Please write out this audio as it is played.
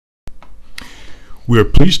We are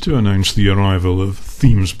pleased to announce the arrival of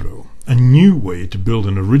Themes, a new way to build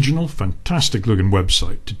an original, fantastic-looking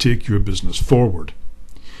website to take your business forward.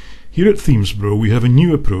 Here at Themes, we have a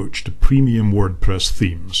new approach to Premium WordPress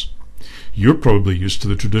Themes. You're probably used to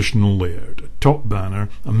the traditional layout, a top banner,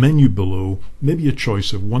 a menu below, maybe a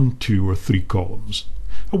choice of 1, 2 or 3 columns.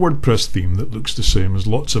 A WordPress theme that looks the same as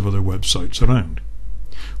lots of other websites around.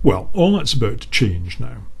 Well, all that's about to change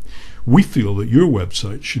now. We feel that your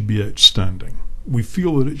website should be outstanding. We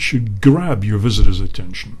feel that it should grab your visitors'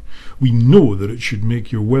 attention. We know that it should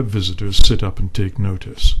make your web visitors sit up and take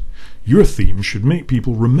notice. Your theme should make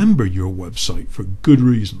people remember your website for good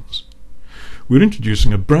reasons. We're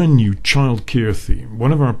introducing a brand new childcare theme,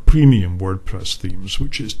 one of our premium WordPress themes,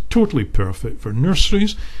 which is totally perfect for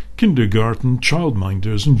nurseries, kindergarten,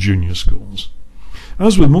 childminders and junior schools.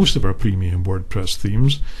 As with most of our premium WordPress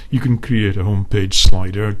themes, you can create a homepage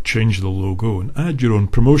slider, change the logo and add your own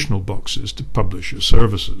promotional boxes to publish your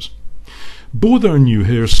services. Both our new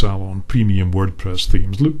hair salon premium WordPress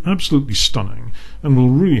themes look absolutely stunning and will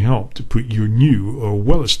really help to put your new or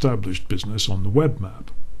well-established business on the web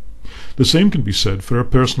map. The same can be said for our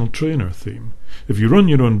personal trainer theme. If you run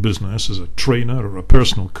your own business as a trainer or a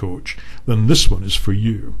personal coach, then this one is for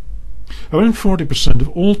you. Around 40% of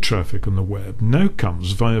all traffic on the web now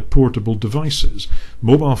comes via portable devices,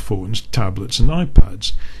 mobile phones, tablets and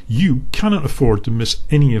iPads. You cannot afford to miss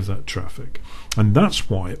any of that traffic, and that's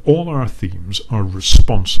why all our themes are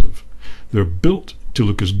responsive. They're built to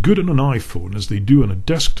look as good on an iPhone as they do on a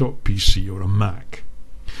desktop PC or a Mac.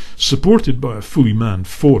 Supported by a fully manned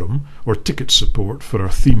forum or ticket support for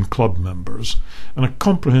our theme club members and a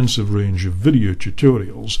comprehensive range of video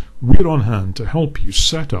tutorials, we're on hand to help you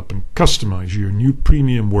set up and customize your new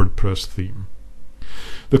premium WordPress theme.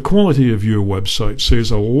 The quality of your website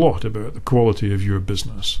says a lot about the quality of your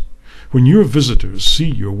business. When your visitors see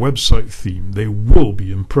your website theme, they will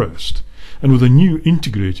be impressed. And with a new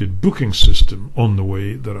integrated booking system on the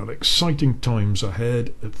way, there are exciting times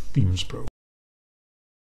ahead at Themes.